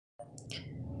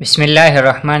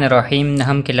बिस्मिल्लाहिर्रहमानिर्रहीम।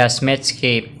 हम class maths के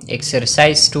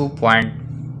एक्सरसाइज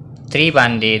 2.3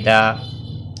 باندې دا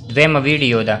دویمه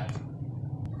ویډیو ده.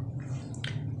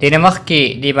 د مخ کې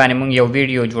دی باندې مونږ یو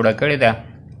ویډیو جوړه کړې ده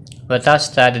و تاسو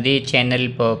ته د دې چینل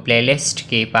په پلی لیست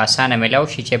کې په اسانه ملاو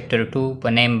شي. چپټر 2 په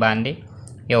نیم باندې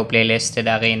یو پلی لیست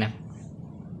ده غینه.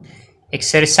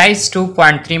 एक्सरसाइज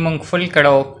 2.3 مونږ فل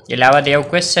کړو علاوه د یو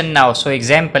کوېسچن نه او سو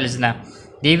ایگزامپلز نه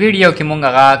دی ویډیو کې مونږ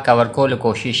هغه کور کولو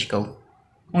کوشش کوو.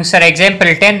 مونږ سره example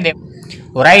 10 دی.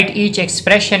 write each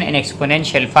expression in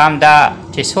exponential form. دا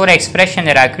چې څوره expression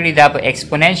راکړي دا په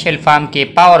exponential form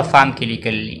کې power form کې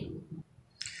لیکلي.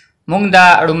 مونږ دا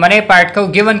لومړی پارت کو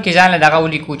given کې ځان له دغه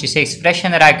ولیکو چې څه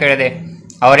expression راکړی دی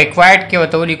او required کې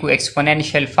ورته ولیکو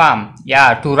exponential form یا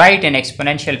to write in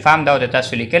exponential form دا د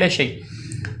تاسو لیکلی شي.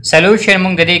 solution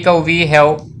مونږ د دې کو we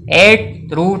have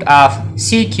 8 root of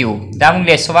c cube. دا مونږ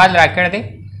له سوال راکړی دی.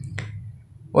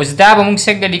 اوس دا به مونږ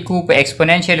څنګه لیکو په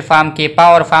ایکسپوننشل فارم کې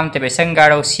پاور فارم ته به څنګه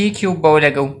اړو سی کیوب به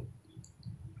ولګو.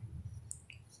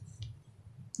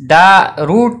 دا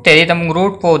روټ ته دې ته مونږ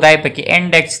روټ په دای پکې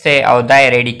انډیکس دی او دای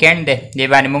ریډیکینډ دی. دې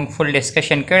باندې مونږ فل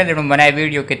ډسکشن کړی دی لومړنی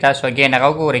ویډیو کې تاسو اګین هغه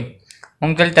وګورئ.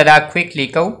 مونږ دلته دا کویکلی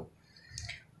کوو.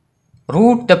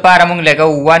 روټ دپاره مونږ لګو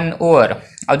 1 اوور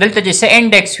او دلته چې څه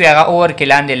انډیکس وي هغه اوور کې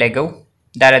لاندې لګو.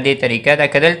 دا د دې طریقه ده.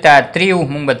 که دلته 3 و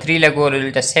مونږ به 3 لګولو،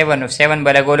 دلته 7 و 7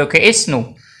 به لګولو، که اس نو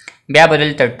بیا به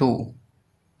دلته 2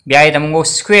 بیا یې د مونږ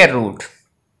سکویر روټ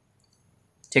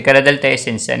چې کله دلته اس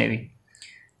انسانه وي.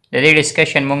 د دې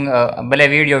ډسکشن مونږ بله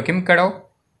ویډیو کې هم کړو.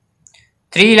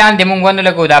 3 لاندې مونږ ونه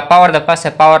لګو، دا پاور د پاسه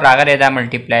پاور راغلی دا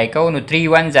ملټیپلای کوو نو 3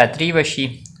 1 ځا 3 بشي.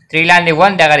 3 لاندې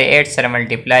 1 دغه د 8 سره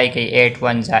ملټیپلای کوي 8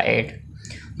 1 ځا 8.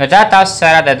 نو دا تاسو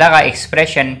سره د دغه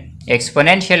ایکسپریشن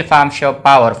ایکسپوننشل فارم شو،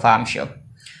 پاور فارم شو.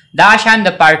 دا شان د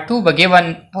پارت 2 به given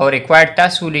او required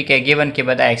تاسو لیکئ. given کې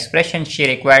به دا expression شي،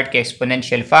 required کې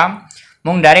exponential form.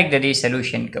 مونږ ډایرکټ د دې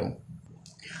سولوشن کوو.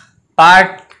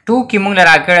 پارت 2 کې مونږ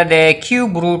راکړی دی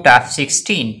cube root of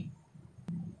 16.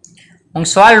 مونږ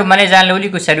سوال لومړی ځان له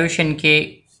ولیکو سولوشن کې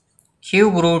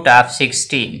cube root of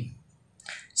 16.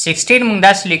 16 مونږ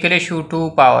داسې لیکلی شو 2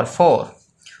 power 4.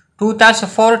 2 تاسو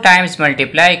 4 times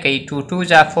multiply کوي. 2 2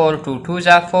 ځا 4 2 2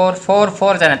 ځا 4 4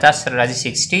 4 ځا نه تاسو سره راځي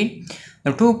 16.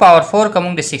 نو 2 power 4 که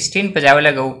مونږ د 16 په ځای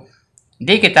ولګو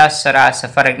دې کې تاسو سره څه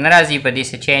فرق نه راځي، په دې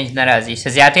څه چینج نه راځي، څه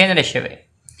زیاتې نه ده شوی.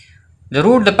 د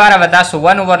روټ دپاره به تاسو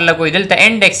 1 اوور لګوئ. دلته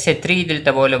انډیکس یې 3 دلته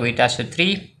به ولګوئ تاسو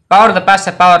 3. پاور د پاسه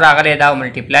پاور راغلی دا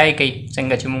ملټیپلای کوي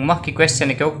څنګه چې مونږ مخکې کوېسچن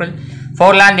کې وکړل.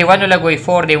 4 لاندې 1 ولګوئ،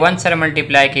 4 د 1 سره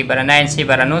ملټیپلای کوي، بره 9 سی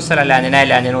بره 9 سره لاندنی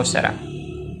لاندنو سره،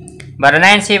 بره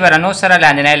 9 سی بره 9 سره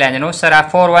لاندنی لاندنو سره،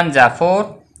 4 1 ځا 4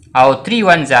 او 3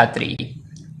 1 ځا 3.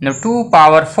 نو 2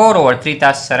 power 4 over 3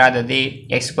 تاسو سره د دې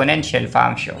exponential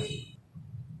form شو.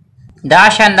 دا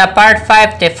شان د پارت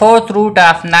 5 ته 4th root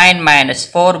of 9 minus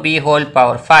 4b whole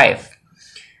power 5.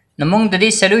 نو مونږ د دې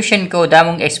سولوشن کو. دا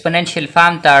مونږ exponential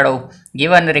form ته اړو.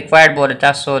 given required بوله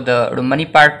تاسو د لومړني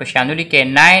پارت په شان ولیکئ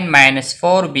 9 minus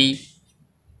 4b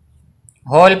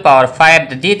whole power 5.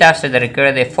 د دې تاسو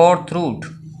درکړی دی 4th root.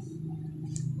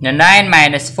 نو 9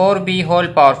 minus 4b whole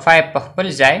power 5 په خپل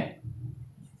ځای.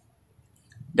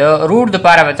 د روټ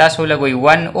دپاره به تاسو ولګوئ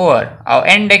 1 اوور او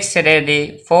انډیکس یې دی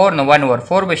 4 نو 1 اوور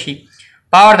 4 به شي.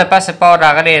 پاور د پاسه پاور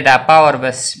راغلی دا پاور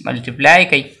بس ملټیپلای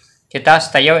کوي چې تاسو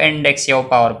ته یو انډیکس یو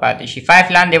پاور پاتې شي. 5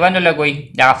 لاندې 1 ولګوئ،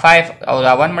 دا 5 او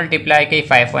دا 1 ملټیپلای کوي.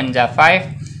 5 1 ځا 5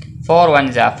 4 1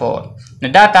 ځا 4. نو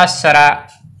دا تاسو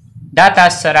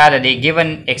سره د دې given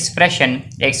expression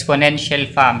exponential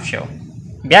form شو.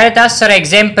 بیا تاسو سره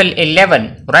example 11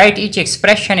 write each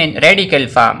expression in radical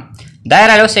form. دا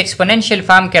را اوس ایکسپوننشل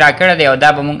فارم کې راکړی دی او دا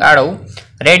به مونږ اړو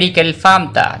ریډیکل فارم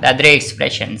ته. دا درې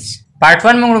ایکسپریشنز. پارت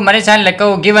 1 مونږ لومړی ځان له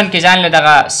کوو. given کې ځان له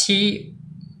دغه سی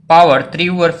پاور 3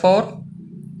 اوور 4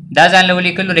 دا ځان له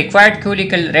ولیکلو. ریکوایرډ کې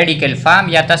ولیکل ریډیکل فارم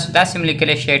یا تاسو داسې هم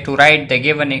لیکلی شئ to write the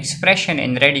given expression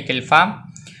in radical form.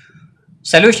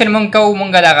 سلوشن مونږ کوو.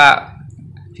 مونږ دغه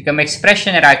چې کوم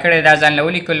ایکسپریشن راکړی دا ځان له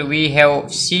ولیکلو we have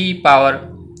سی پاور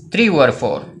 3 اوور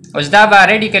 4. اوس دا به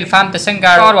ریډیکل فارم ته څنګه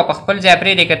اړو په خپل ځای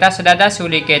پرېږدئ. که تاسو دا داسې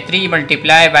ولیکئ 3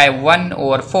 ملټیپلای بای 1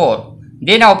 اوور 4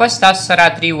 دې نه واپس تاسو سره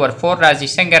 3 اوور 4 راځي.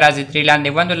 څنګه راځي؟ 3 لاندې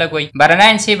 1 ولګوئ، بره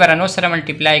 9 سی بره 9 سره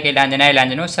ملټیپلای کوئ، لاندنی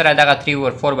لاندنو سره دغه 3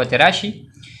 اوور 4 به ترې راشي.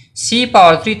 سی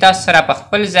پاور 3 تاسو سره په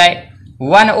خپل ځای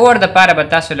 1 اوور دپاره به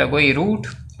تاسو لګوئ روټ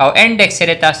او انډیکس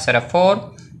یې تاسو سره 4.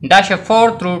 دا شو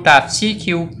 4th root of c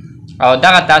cube او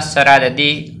دغه تاسو سره د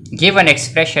دې given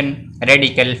expression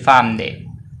radical form دی.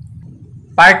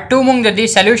 پارت 2 مونږ د دې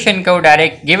سولوشن کوو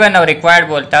ډایرکټ. given او required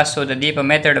بول تاسو د دې په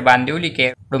میتھډ باندې ولیکئ.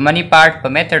 لومړني پارت په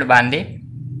میتھډ باندې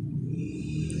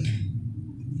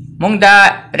مونږ دا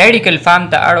ریډیکل فارم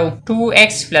ته اړو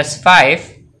 2x plus 5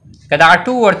 که دغه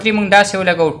 2 over 3 موږ داسې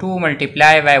ولګو 2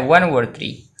 multiply by 1 over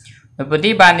 3 نو په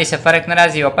دې باندې څه فرق نه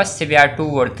راځي واپس څه بیا 2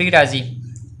 over 3 راځي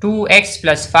 2x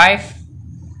plus 5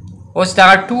 اوس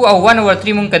دغه 2 او 1 over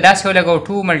 3 موږ که داسې ولګو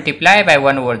 2 multiply by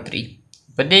 1 over 3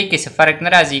 په دې کې څه فرق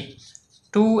نه راځي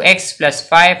 2x plus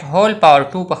 5 whole power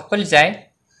 2 په خپل ځای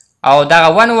او دغه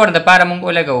 1 over دپاره موږ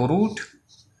ولګو روټ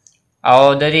او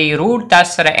د دې روټ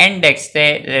تاسو سره انډیکس دی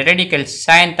د ریډیکل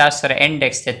ساین تاسو سره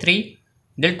انډیکس دی 3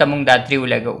 دلته موږ دا 3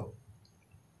 ولګو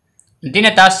دینه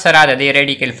تاسو سره د دې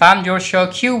ریډیکل فارم جوړ شو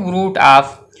کیوب روټ اف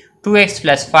 2x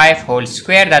plus 5 whole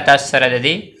square دا تاسو سره د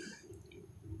دې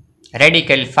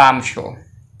ریډیکل فارم شو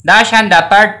دا شان دا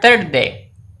پارت تھرډ دی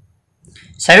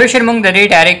سولوشن موږ د دې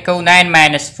ډایرکټ کو 9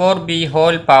 minus 4b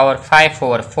whole power 5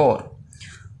 over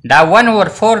 4 دا 1 over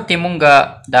 4 تی موږ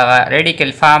د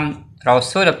ریډیکل فارم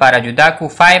راوستو لپاره جدا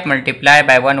کو 5 multiply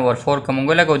by 1 over 4 که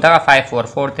موږ لګو دغه 5 over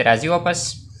 4 تی راځي واپس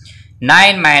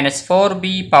 9 minus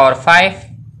 4b power 5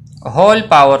 whole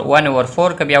power 1 over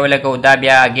 4 که بیا ولګو دا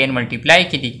بیا اگین ملټیپلای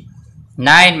کی دي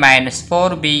 9 minus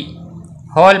 4b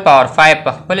whole power 5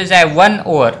 په خپل ځای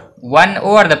 1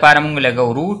 over د پاره موږ لګو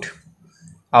روټ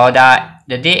او دا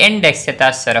د دې انډیکس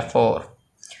تاسو سره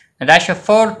 4 دا شو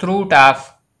 4th root of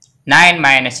 9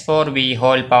 minus 4b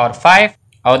whole power 5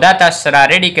 او دا تاسو سره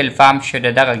ریډیکل فارم شو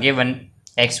دغه given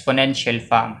exponential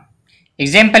form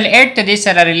example 8 ته دې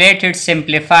سره related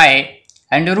simplify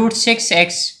under root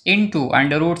 6x into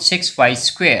under root 6y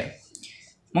square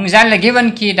موږ ځان له given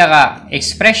کې دغه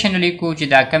expression لیکو چې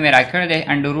دا کوم راکړی دی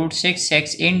under root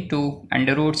 6x into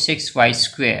under root 6y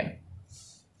square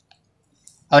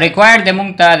او required د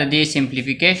موږ ته د دې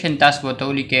simplification تاسو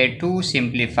ورته ولیکئ to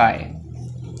simplify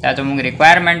دا ته موږ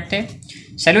requirement دی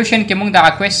solution کې موږ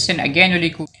دغه question again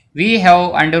ولیکو we have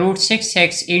under root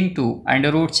 6x into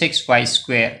under root 6y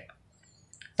square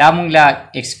دا موږ له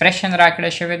expression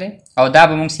راکړی شوی دی او دا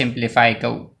به موږ simplify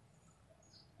کوو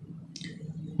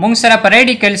موږ سره په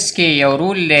radicals کې یو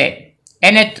رول دی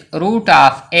nth root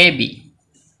of ab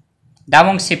دا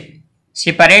موږ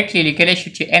separately لیکلی شو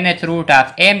چې nth root of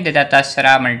m د دا تاسو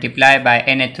سره multiply by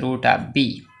nth root of b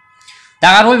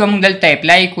دغه رول به موږ دلته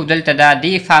اپلای کوو دلته دا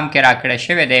دې فارم کې راکړی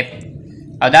شوی دی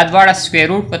او دا دواړه سکویر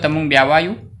روټ په ته موږ بیا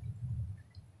وایو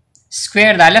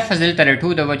سکویر دا لفظ دلته د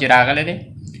 2 د وجې راغلی دی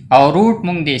او روټ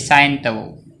موږ دې ساین ته وو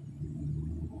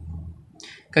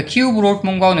که کیوب روټ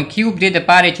موږ وو نو کیوب دې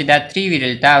دپاره چې دا 3 وي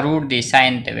دلته روټ دې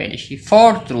ساین ته ویلی شي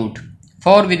 4th root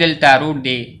 4 وي دلته روټ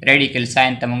دې ریډیکل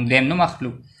ساین ته موږ دویم نوم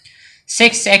اخلو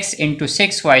 6x into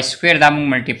 6y square دا موږ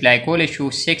ملټیپلای کولی شو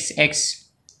 6x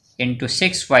into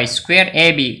 6y square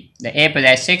ab د a په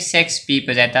ځای 6x b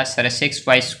په ځای تاسو سره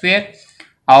 6y square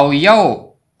او یو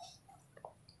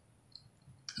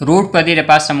روټ په دې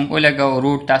لپاره موږ ولګو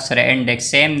روټ تاسو سره انډیکس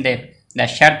سیم دی دا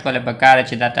شرط ولې پکار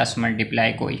چې دا تاسو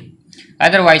ملټیپلای کوئ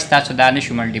otherwise تاسو دا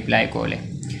نشو ملټیپلای کولی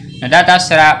نو دا تاسو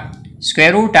سره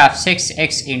square root of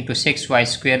 6x into 6y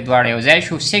square دواړه یو ځای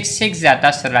شو 6 دا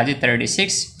تاسو سره راځي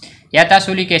 36 یا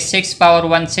تاسو لیکئ 6 power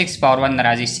 1 6 power 1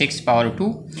 راځي 6 power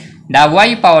 2 دا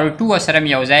y power 2 سره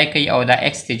یو ځای کوي او دا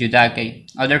x ته جدا کوي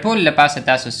او د ټول لپاره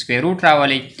تاسو square root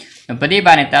راولئ نو په دې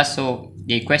باندې تاسو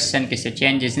د کوېسچن کې څه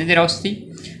چینجز نه دي راوستي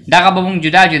دغه به موږ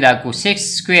جدا جدا کو 6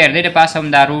 سکویر دې دپاسه هم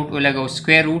دا روټ ولګو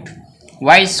سکویر روټ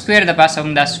وای سکویر دپاسه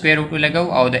هم دا سکویر روټ ولګو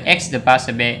او د ایکس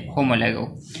دپاسه به هم ولګو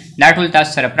دا ټول تاسو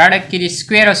سره پراډکټ کې دي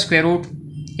سکویر او سکویر روټ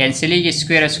کینسلیږي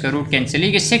سکویر او سکویر روټ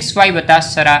کینسلیږي 6y به تاسو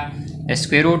سره د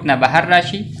سکویر روټ نه بهر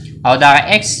راشي او دا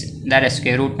ایکس دا د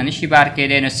سکویر روټ نه نشي بهر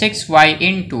کېدی نو 6y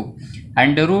انټو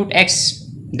انډر روټ ایکس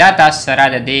دا تاسو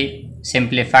سره د دې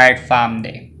سمپلیفاید فارم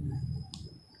دی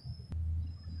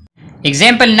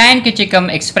example 9 کې چې کوم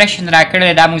expression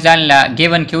راکړی دا موږ ځان له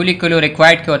given کې ولیکلو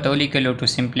required کې ورته ولیکلو to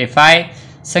simplify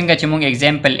څنګه چې موږ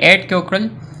example 8 کې وکړل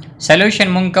solution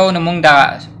موږ کوو نو موږ دا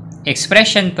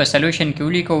expression په solution کې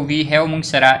ولیکو we have موږ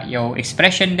سره یو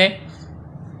expression دی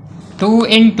 2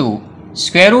 into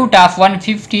square root of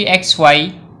 150xy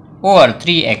over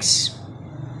 3x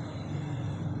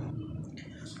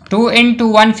 2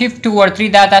 into 150 over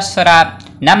 3 دا تاسو سره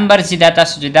numbers دا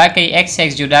تاسو جدا کوي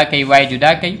x جدا کوي y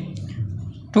جدا کوي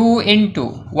 2 into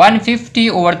 150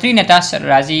 over 3 نه تاسو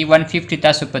راځي 150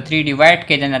 تاسو په 3 ډیوایډ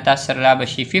کړئ نه تاسو را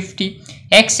بشي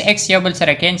 50 x یو بل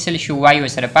سره کینسل شو y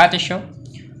سره پاتې شو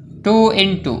 2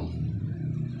 into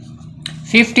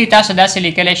 50 تاسو داسې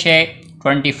لیکلی شئ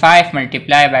 25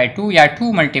 multiply by 2 یا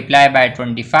 2 multiply by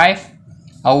 25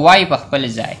 او y په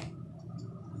خپل ځای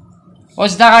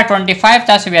اوس دغه 25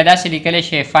 تاسو بیا داسې لیکلی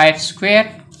شئ 5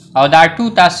 سکویر او دا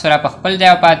 2 تاسو سره په خپل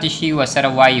ځای پاتې شي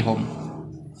ورسره y هم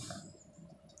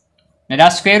نو دا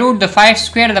سکویر روټ د 5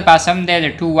 سکویر د پاسه هم دی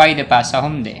د 2y د پاسه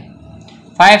هم دی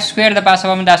 5 سکویر د پاسه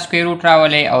هم دا سکویر روټ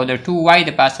راولئ او د 2y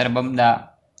د پاسه هم دا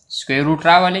سکویر روټ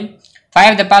راولئ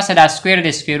 5 د پاسه دا سکویر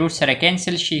د سکویر روټ سره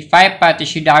کینسل شي 5 پاتې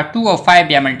شي دا 2 او 5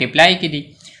 بیا ملټیپلای کړي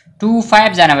 2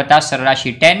 5 ځانه به تاسو سره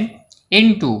راشي 10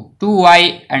 into 2y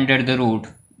under the root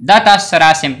دا تاسو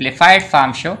سره simplified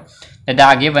form شو د دا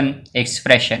given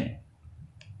expression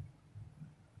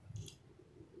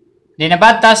دینه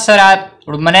بعد تاسو سره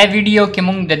وړاندې ویډیو کې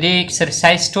موږ د دې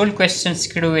ایکسرسایز ټول کوېسچنز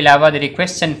کړو علاوه د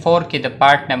کوېسچن 4 کې د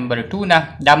پارت نمبر 2 نه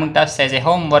دا موږ تاسو ته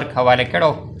هوم ورک حواله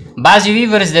کړو بعضې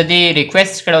ویورز د دې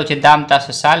ریکویسټ کړو چې دا هم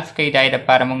تاسو سالف کړئ دا یې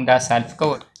دپاره موږ دا سالف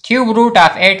کوو کیوب روټ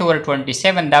آف 8 over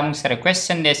 27 دا موږ سره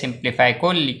کوېسچن دی سمپلیفای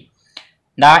کولی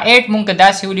دا 8 موږ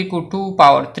داسې ولیکو 2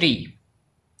 power 3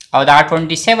 او دا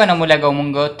 27 هم ولګو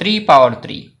موږ 3 power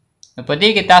 3 نو په دې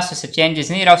کې تاسو څه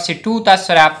چینجز نه راوځي 2 تاسو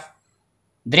سره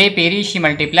درې پیری شي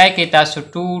ملټیپلای کې تاسو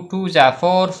 2 2 ځا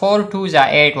 4 4 2 ځا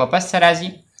 8 واپس راځي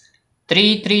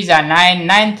 3 3 ځا 9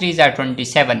 9 3 ځا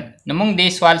 27 نو موږ دې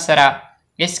سوال سره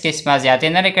اس قسمه زیاتې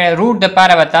نه کړې روټ د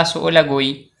پاره به تاسو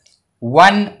ولګوئ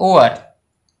 1 اوور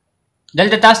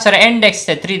دلته تاسو سره انډیکس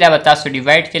ته 3 دا به تاسو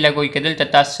ډیوایډ کې لګوئ که دلته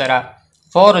تاسو سره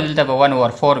 4 دلته به 1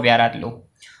 اوور 4 بیا راتلو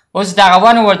اوس دغه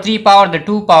 1 اوور 3 پاور د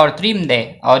 2 پاور 3 م دی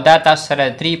او دا تاسو سره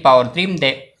 3 پاور 3 م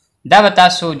دی دا به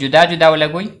تاسو جدا جدا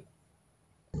ولګوئ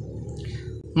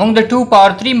موږ د 2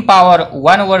 پاور 3 پاور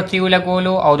 1 اوور 3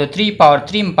 ولګولو او د 3 پاور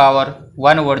 3 پاور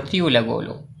 1 اوور 3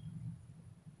 ولګولو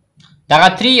دغه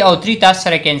 3 او 3 تاسو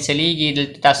سره کینسلیږي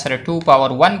دلته تاسو سره 2 پاور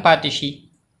 1 پاتې شي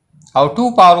او 2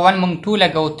 پاور 1 موږ 2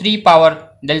 لګو 3 پاور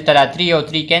دلته دا 3 او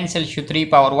 3 کینسل شو 3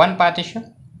 پاور 1 پاتې شو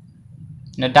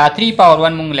نو دا 3 پاور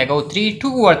 1 موږ لګو 3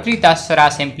 2 اوور 3 تاسو سره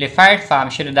سمپلیفایډ فارم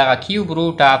شو دغه کیوب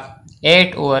روټ اف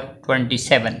 8 اوور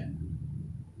 27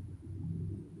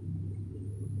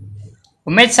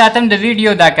 امید ساتم د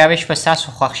ویډیو دا کاوش په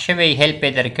تاسو خوښ شوی هیلپ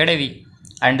یې درکړی وي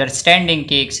انډرسټینډینګ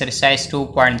کې ایکسرسایز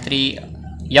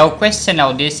 2.3 یو کوېسچن او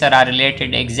دې سره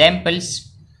ریلیټډ ایگزامپلز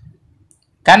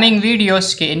کمینګ ویډیوز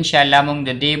کې انشاءالله موږ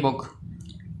د دې بک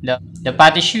د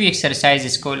پاتې شوي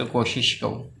ایکسرسایزز کولو کوشش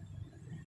کوو